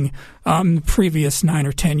playing the previous 9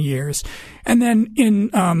 or 10 years. And then in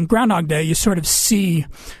Groundhog Day, you sort of see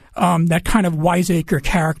that kind of wiseacre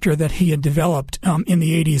character that he had developed in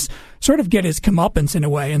the 80s sort of get his comeuppance in a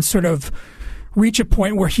way, and sort of reach a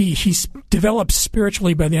point where he develops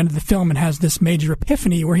spiritually by the end of the film and has this major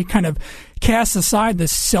epiphany where he kind of casts aside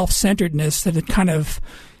this self-centeredness that had kind of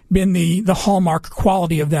been the hallmark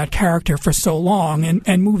quality of that character for so long,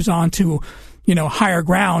 and moves on to, higher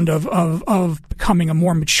ground of becoming a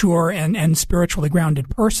more mature and spiritually grounded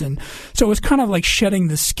person. So it was kind of like shedding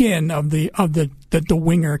the skin of the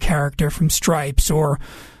Winger character from Stripes, or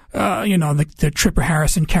the Tripper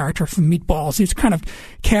Harrison character from Meatballs. He's kind of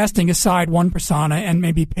casting aside one persona and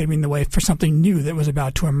maybe paving the way for something new that was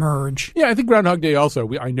about to emerge. Yeah, I think Groundhog Day also,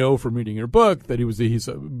 I know from reading your book that he's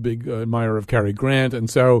a big admirer of Cary Grant, and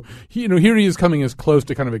so here he is coming as close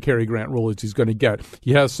to kind of a Cary Grant role as he's going to get.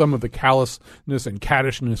 He has some of the callousness and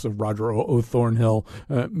caddishness of Roger O. Thornhill,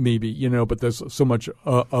 maybe, but there's so much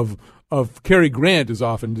of Cary Grant is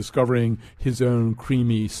often discovering his own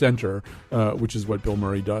creamy center, which is what Bill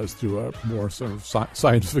Murray does through a more sort of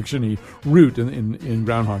science fiction-y route in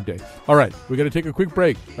Groundhog Day. All right, we got to take a quick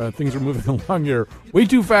break. Things are moving along here way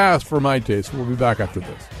too fast for my taste. We'll be back after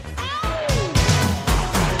this.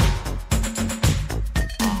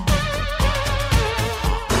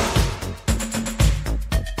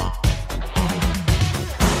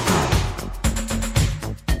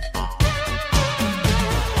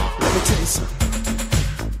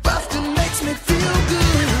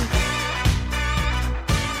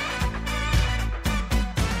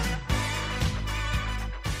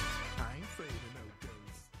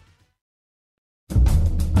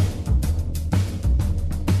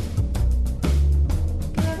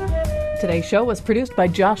 Today's show was produced by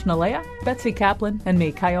Josh Nalea, Betsy Kaplan, and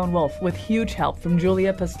me, Kyone Wolf, with huge help from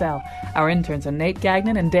Julia Pastel. Our interns are Nate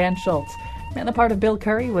Gagnon and Dan Schultz. And the part of Bill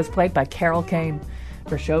Curry was played by Carol Kane.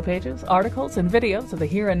 For show pages, articles, and videos of the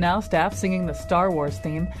Here and Now staff singing the Star Wars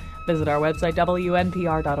theme, visit our website,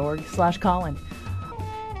 wnpr.org/Colin.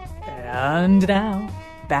 And now,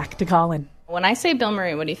 back to Colin. When I say Bill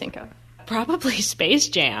Murray, what do you think of? Probably Space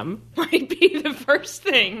Jam might be the first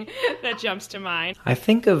thing that jumps to mind. I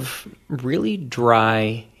think of really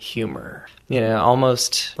dry humor.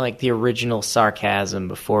 Almost like the original sarcasm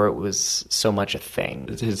before it was so much a thing.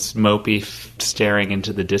 His mopey staring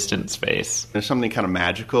into the distance face. There's something kind of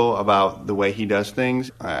magical about the way he does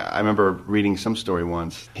things. I remember reading some story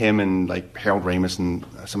once. Him and Harold Ramis and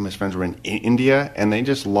some of his friends were in India, and they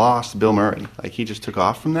just lost Bill Murray. He just took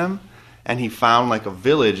off from them. And he found a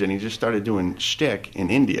village, and he just started doing shtick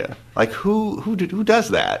in India. Who does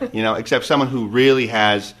that? Except someone who really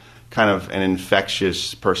has kind of an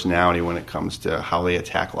infectious personality when it comes to how they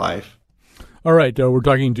attack life. All right, we're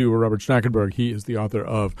talking to Robert Schnackenberg. He is the author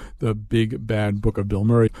of The Big Bad Book of Bill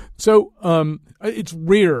Murray. So it's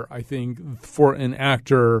rare, I think, for an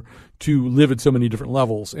actor to live at so many different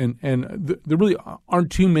levels. And there really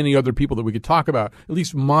aren't too many other people that we could talk about, at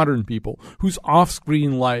least modern people, whose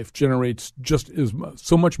off-screen life generates just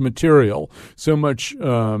so much material, so much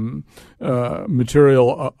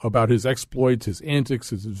material about his exploits, his antics,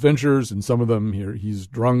 his adventures, and some of them he's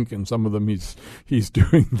drunk, and some of them he's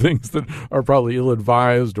doing things that are probably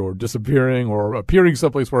ill-advised or disappearing or appearing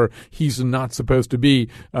someplace where he's not supposed to be.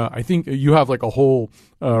 I think you have a whole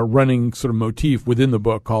running sort of motif within the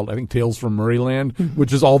book called, I think, Tales from Murrayland,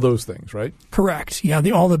 which is all those things, right? Correct. Yeah,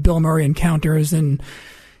 all the Bill Murray encounters and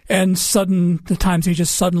the times he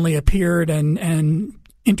just suddenly appeared and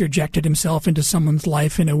interjected himself into someone's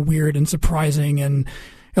life in a weird and surprising and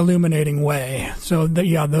illuminating way. So,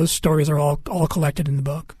 those stories are all collected in the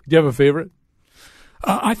book. Do you have a favorite?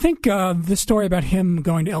 I think the story about him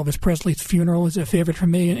going to Elvis Presley's funeral is a favorite for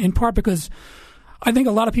me, in part because I think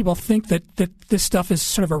a lot of people think that this stuff is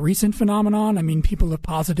sort of a recent phenomenon. I mean, people have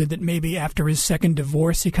posited that maybe after his second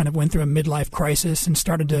divorce, he kind of went through a midlife crisis and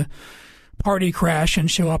started to party crash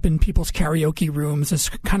and show up in people's karaoke rooms as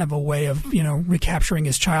kind of a way of, recapturing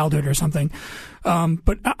his childhood or something.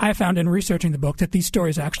 But I found in researching the book that these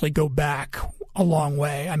stories actually go back a long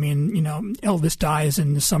way. I mean, Elvis dies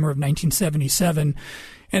in the summer of 1977.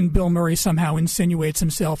 And Bill Murray somehow insinuates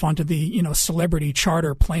himself onto the, celebrity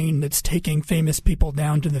charter plane that's taking famous people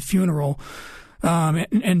down to the funeral. And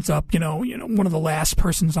ends up, one of the last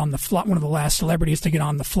persons on the flight, one of the last celebrities to get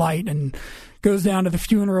on the flight, and goes down to the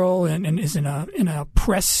funeral and is in a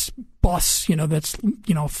press bus, that's,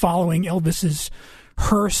 following Elvis's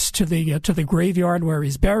hearse to the graveyard where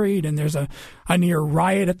he's buried, and there's a near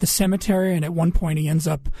riot at the cemetery, and at one point he ends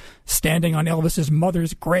up standing on Elvis's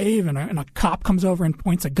mother's grave, and a cop comes over and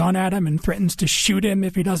points a gun at him and threatens to shoot him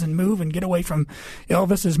if he doesn't move and get away from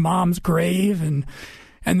Elvis's mom's grave. And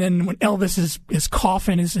then when Elvis's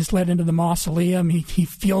coffin is led into the mausoleum, he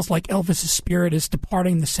feels like Elvis's spirit is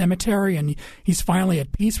departing the cemetery, and he's finally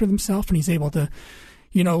at peace with himself, and he's able to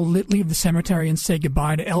leave the cemetery and say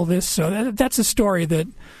goodbye to Elvis. So that's a story that,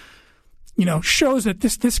 shows that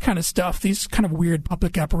this kind of stuff, these kind of weird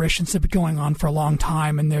public apparitions have been going on for a long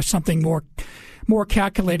time, and there's something more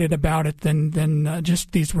calculated about it than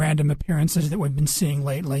just these random appearances that we've been seeing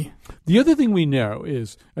lately. The other thing we know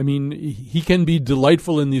is, he can be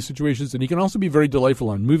delightful in these situations, and he can also be very delightful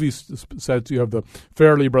on movie sets. You have the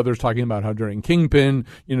Farrelly brothers talking about how during Kingpin,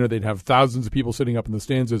 they'd have thousands of people sitting up in the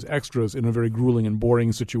stands as extras in a very grueling and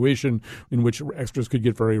boring situation in which extras could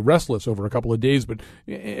get very restless over a couple of days, but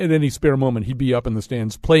at any spare moment, he'd be up in the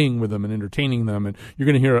stands playing with them and entertaining them, and you're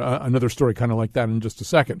going to hear another story kind of like that in just a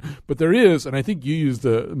second. But there is, and I think you use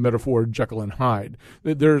the metaphor Jekyll and Hyde,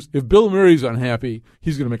 if Bill Murray's unhappy,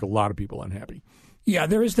 he's going to make a lot of people unhappy. Yeah,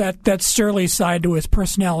 there is that surly side to his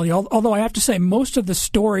personality. Although I have to say, most of the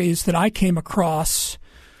stories that I came across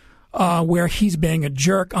where he's being a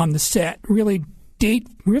jerk on the set really date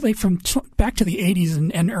from back to the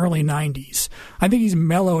 80s and early 90s. I think he's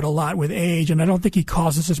mellowed a lot with age, and I don't think he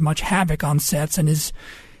causes as much havoc on sets and is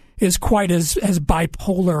quite as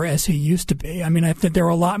bipolar as he used to be. I mean, I think there are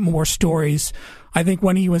a lot more stories I think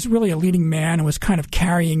when he was really a leading man and was kind of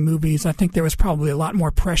carrying movies, I think there was probably a lot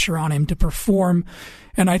more pressure on him to perform.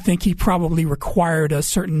 And I think he probably required a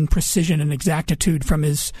certain precision and exactitude from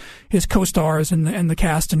his co-stars and the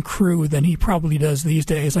cast and crew than he probably does these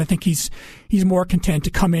days. I think he's more content to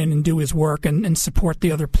come in and do his work and support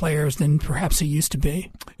the other players than perhaps he used to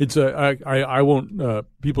be. It's I won't.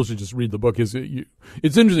 People should just read the book. It's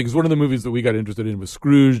interesting because one of the movies that we got interested in was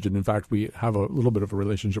Scrooged, and in fact we have a little bit of a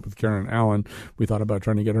relationship with Karen Allen. We thought about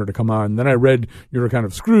trying to get her to come on. And then I read your account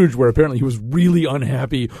of Scrooge, where apparently he was really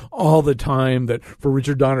unhappy all the time. That for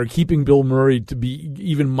Richard Donner, keeping Bill Murray to be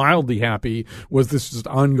even mildly happy was this just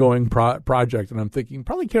ongoing project. And I'm thinking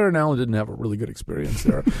probably Karen Allen didn't have a really good experience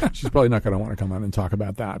there. She's probably not going to want to come on and talk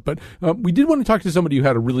about that. But we did want to talk to somebody who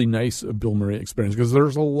had a really nice Bill Murray experience because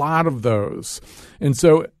there's a lot of those. And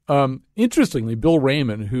so interestingly, Bill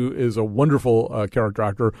Raymond, who is a wonderful character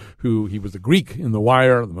actor, he was the Greek in The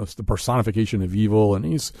Wire, the personification of evil, and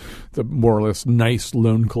he's the more or less nice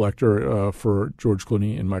loan collector for George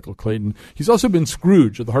Clooney and Michael Clayton. He's also been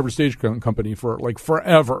Scrooge at the Harvard Stage Company for like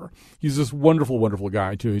forever. He's this wonderful, wonderful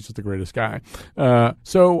guy too. He's just the greatest guy.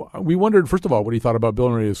 So we wondered, first of all, what he thought about Bill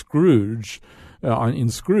Murray as Scrooge in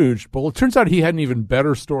Scrooge. But it turns out he had an even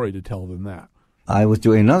better story to tell than that. I was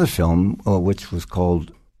doing another film, which was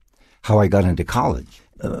called How I Got Into College.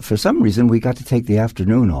 For some reason, we got to take the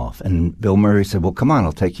afternoon off, and Bill Murray said, well, come on,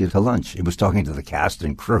 I'll take you to lunch. He was talking to the cast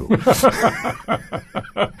and crew.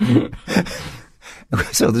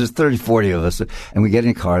 So there's 30, 40 of us, and we get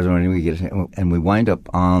in cars, and we wind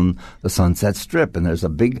up on the Sunset Strip, and there's a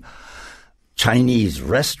big Chinese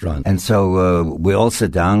restaurant. And so we all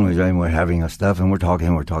sit down, we're having our stuff, and we're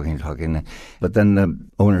talking. But then the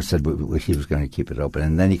owner said he was going to keep it open.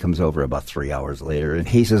 And then he comes over about 3 hours later, and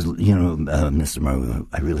he says, Mr. Murray,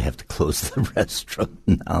 I really have to close the restaurant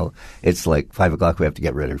now. It's like 5 o'clock. We have to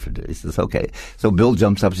get ready for dinner. He says, okay. So Bill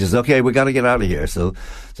jumps up. She says, okay, we got to get out of here. So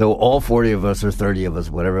all 40 of us or 30 of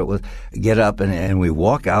us, whatever it was, get up and we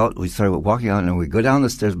walk out. We started walking out, and we go down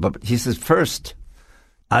the stairs. But he says, first,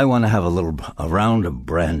 I want to have a round of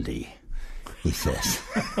brandy, he says.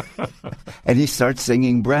 And he starts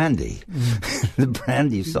singing Brandy, the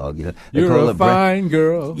Brandy song. You're a fine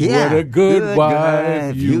girl. Yeah, what a good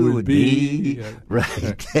wife you would be. Yeah.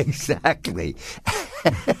 Right, exactly.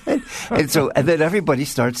 And then everybody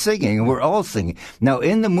starts singing, and we're all singing. Now,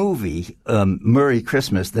 in the movie Murray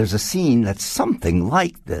Christmas, there's a scene that's something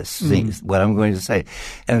like this, what I'm going to say.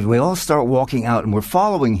 And we all start walking out, and we're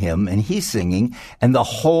following him, and he's singing, and the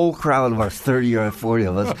whole crowd of our 30 or 40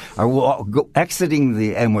 of us are exiting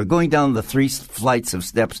and we're going down the 3 flights of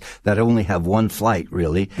steps that only have one flight,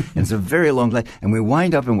 really. And it's a very long flight. And we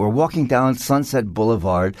wind up, and we're walking down Sunset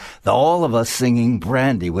Boulevard, all of us singing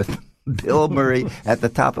Brandy with Bill Murray at the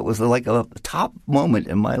top. It was like a top moment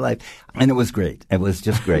in my life. And it was great. It was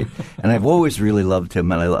just great. And I've always really loved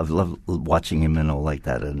him, and I love watching him and all like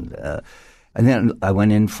that. And then I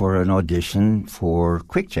went in for an audition for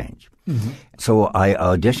Quick Change. Mm-hmm. So I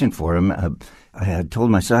auditioned for him. I had told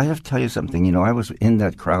myself, I have to tell you something. I was in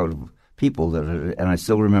that crowd of people and I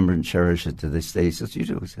still remember and cherish it to this day. He says, you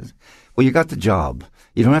do? He says, well, you got the job.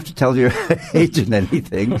 You don't have to tell your agent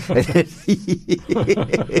anything.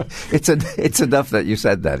 It's enough that you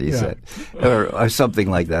said that, he said. Or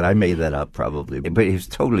something like that. I made that up probably. But he was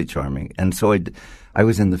totally charming. And so I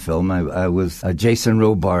was in the film. I was Jason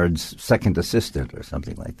Robard's second assistant or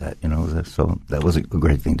something like that, So that was a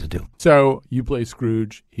great thing to do. So you play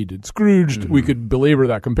Scrooge. He did Scrooged. Mm-hmm. We could belabor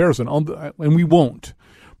that comparison, and we won't.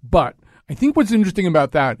 But I think what's interesting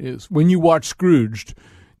about that is when you watch Scrooged,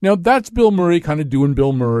 now that's Bill Murray kind of doing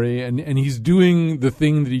Bill Murray, and he's doing the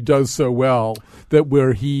thing that he does so well, that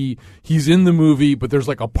where he's in the movie, but there's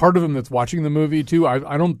like a part of him that's watching the movie too.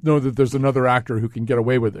 I don't know that there's another actor who can get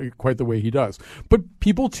away with it quite the way he does. But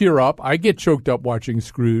people tear up. I get choked up watching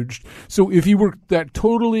Scrooged. So if he were that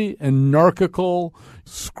totally anarchical,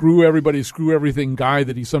 screw everybody, screw everything guy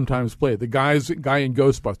that he sometimes played, the guy in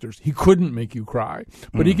Ghostbusters, he couldn't make you cry.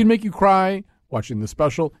 But he can make you cry watching the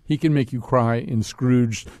special. He can make you cry in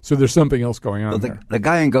Scrooge. So there's something else going on there. The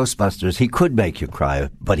guy in Ghostbusters, he could make you cry,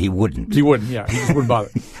 but he wouldn't. He wouldn't, yeah. He just wouldn't bother.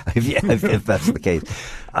 if that's the case.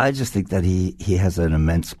 I just think that he has an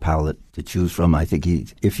immense palette to choose from. I think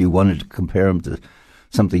if you wanted to compare him to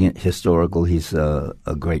something historical, he's a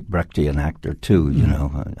great Brechtian actor too,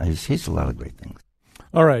 He's a lot of great things.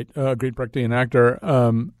 All right, great Brechtian actor.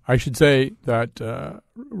 I should say that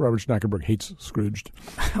Robert Schnackenberg hates Scrooged.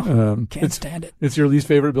 Can't stand it. It's your least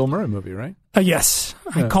favorite Bill Murray movie, right? Yes.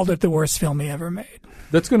 I called it the worst film he ever made.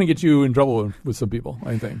 That's going to get you in trouble with some people,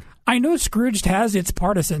 I think. I know Scrooged has its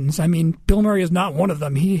partisans. I mean, Bill Murray is not one of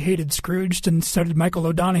them. He hated Scrooged, and so did Michael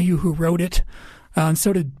O'Donoghue, who wrote it. And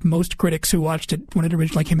so did most critics who watched it when it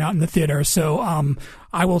originally came out in the theater. So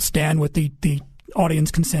I will stand with the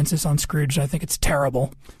audience consensus on Scrooge. I think it's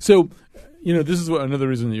terrible. So, this is another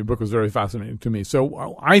reason that your book was very fascinating to me.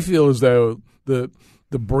 So I feel as though the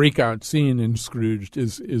breakout scene in Scrooge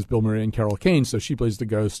is Bill Murray and Carol Kane. So she plays the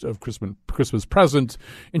ghost of Christmas Present,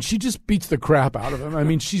 and she just beats the crap out of him. I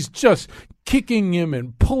mean, she's just kicking him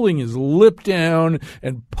and pulling his lip down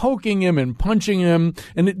and poking him and punching him,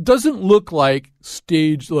 and it doesn't look like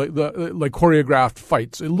staged, like choreographed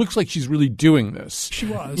fights. It looks like she's really doing this. She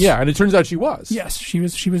was. Yeah, and it turns out she was. Yes, she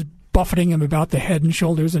was buffeting him about the head and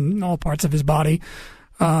shoulders and all parts of his body.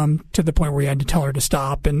 To the point where he had to tell her to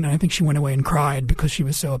stop, and I think she went away and cried because she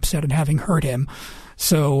was so upset at having hurt him.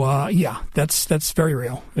 So, that's very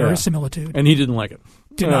real, very similitude. And he didn't like it.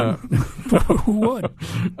 Did not. Who would?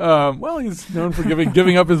 Well, he's known for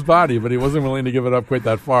giving up his body, but he wasn't willing to give it up quite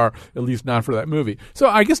that far, at least not for that movie. So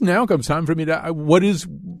I guess now comes time for me to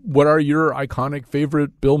what are your iconic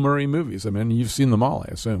favorite Bill Murray movies? I mean, you've seen them all,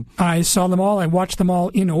 I assume. I saw them all. I watched them all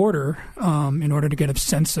in order to get a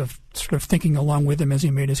sense of sort of thinking along with him as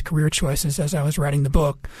he made his career choices as I was writing the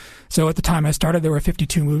book. So at the time I started, there were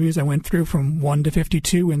 52 movies. I went through from 1 to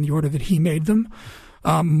 52 in the order that he made them.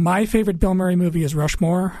 My favorite Bill Murray movie is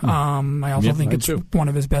Rushmore. I also think it's one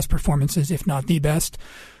of his best performances, if not the best.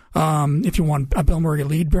 If you want a Bill Murray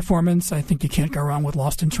lead performance, I think you can't go wrong with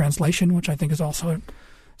Lost in Translation, which I think is also a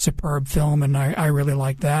superb film, and I really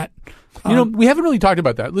like that. We haven't really talked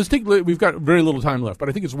about that. We've got very little time left, but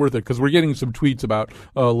I think it's worth it because we're getting some tweets about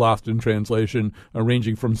Lost in Translation,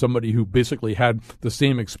 ranging from somebody who basically had the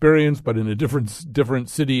same experience but in a different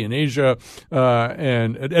city in Asia.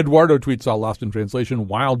 And Eduardo tweets saw Lost in Translation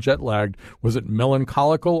while jet lagged. Was it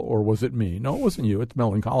melancholical or was it me? No, it wasn't you. It's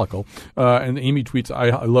melancholical. And Amy tweets,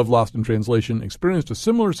 I love Lost in Translation. Experienced a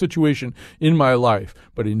similar situation in my life,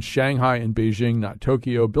 but in Shanghai and Beijing, not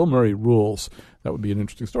Tokyo. Bill Murray rules. That would be an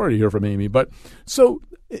interesting story to hear from Amy. But so,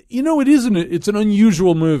 it's an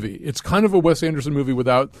unusual movie. It's kind of a Wes Anderson movie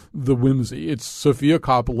without the whimsy. It's Sofia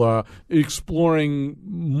Coppola exploring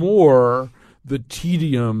more the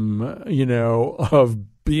tedium, of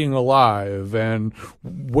being alive and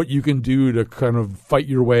what you can do to kind of fight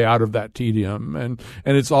your way out of that tedium. And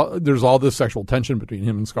there's all this sexual tension between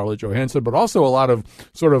him and Scarlett Johansson, but also a lot of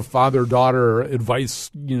sort of father-daughter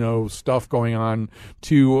advice, stuff going on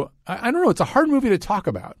too. I don't know. It's a hard movie to talk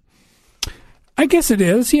about. I guess it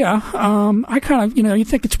is, yeah. I kind of, you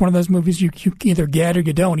think it's one of those movies you either get or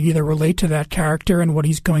you don't. You either relate to that character and what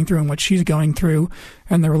he's going through and what she's going through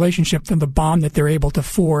and the relationship and the bond that they're able to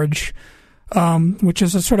forge. Which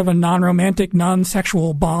is a sort of a non-romantic,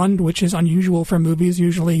 non-sexual bond, which is unusual for movies.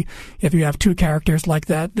 Usually, if you have two characters like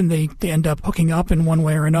that, then they end up hooking up in one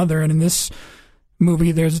way or another. And in this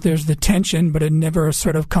movie, there's the tension, but it never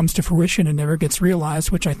sort of comes to fruition and never gets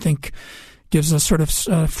realized, which I think gives a sort of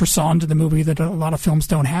frisson to the movie that a lot of films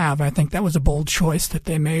don't have. I think that was a bold choice that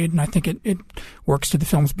they made, and I think it works to the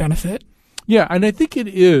film's benefit. Yeah, and I think it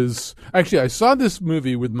is. Actually, I saw this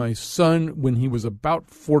movie with my son when he was about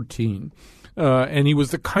 14. And he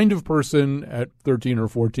was the kind of person at 13 or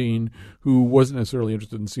 14 who wasn't necessarily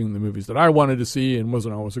interested in seeing the movies that I wanted to see and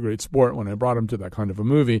wasn't always a great sport when I brought him to that kind of a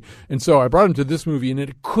movie. And so I brought him to this movie, and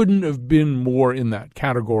it couldn't have been more in that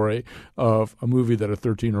category of a movie that a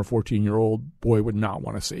 13 or 14-year-old boy would not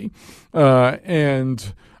want to see.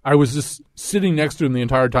 And I was just sitting next to him the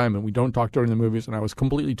entire time, and we don't talk during the movies, and I was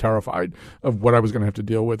completely terrified of what I was going to have to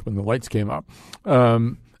deal with when the lights came up.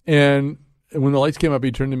 And when the lights came up,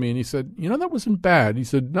 he turned to me and he said, that wasn't bad. He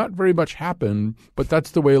said, not very much happened, but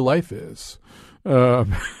that's the way life is. There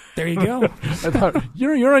you go. I thought,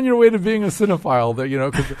 you're on your way to being a cinephile,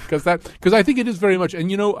 because I think it is very much.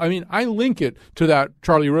 And, I link it to that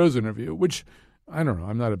Charlie Rose interview, which I don't know.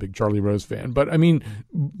 I'm not a big Charlie Rose fan, but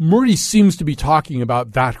Murray seems to be talking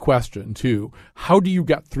about that question too. How do you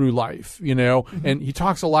get through life? Mm-hmm. And he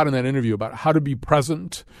talks a lot in that interview about how to be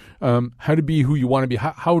present, how to be who you want to be,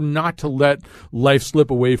 how not to let life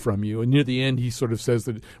slip away from you. And near the end, he sort of says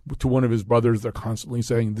that to one of his brothers, they're constantly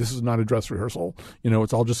saying, this is not a dress rehearsal.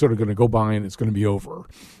 It's all just sort of going to go by and it's going to be over.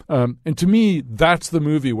 And to me, that's the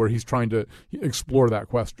movie where he's trying to explore that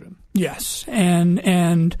question. Yes.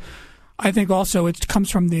 And I think also it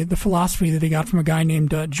comes from the philosophy that he got from a guy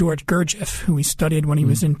named George Gurdjieff, who he studied when he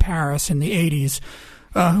was in Paris in the 80s,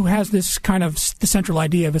 who has this kind of the central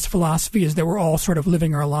idea of his philosophy is that we're all sort of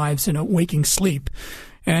living our lives in a waking sleep,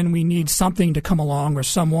 and we need something to come along or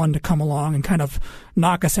someone to come along and kind of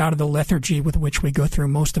knock us out of the lethargy with which we go through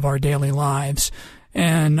most of our daily lives.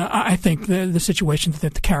 And I think the situation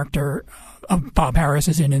that the character of Bob Harris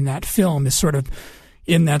is in that film is sort of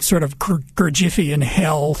in that sort of Gurdjieffian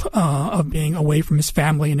hell of being away from his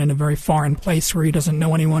family and in a very foreign place where he doesn't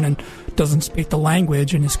know anyone and doesn't speak the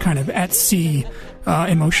language and is kind of at sea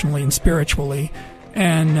emotionally and spiritually,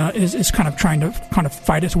 and is kind of trying to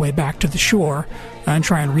fight his way back to the shore and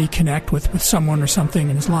try and reconnect with someone or something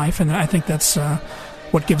in his life. And I think that's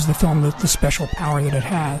what gives the film the special power that it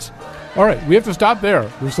has. All right, we have to stop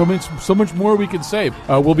there. There's so much more we can say.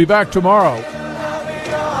 We'll be back tomorrow.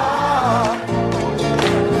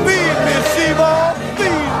 Feed me, Seymour,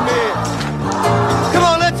 feed me. Come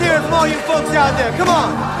on, let's hear it from all you folks out there. Come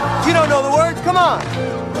on. You don't know the words? Come on.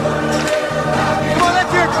 Come on,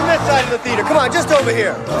 let's hear it from this side of the theater. Come on, just over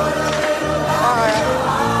here. All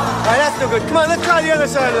right, that's no good. Come on, let's try the other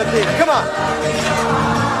side of the theater. Come on.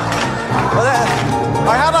 All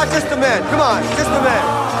right, how about just the men? Come on, just the men.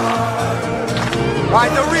 All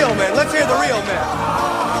right, the real men. Let's hear the real men.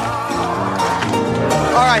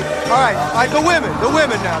 All right, the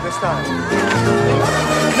women now this time.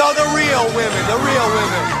 No, the real women.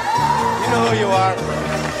 You know who you are.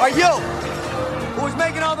 Are you, who was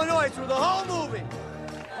making all the noise through the whole movie?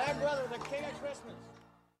 My brother, the King of Christmas.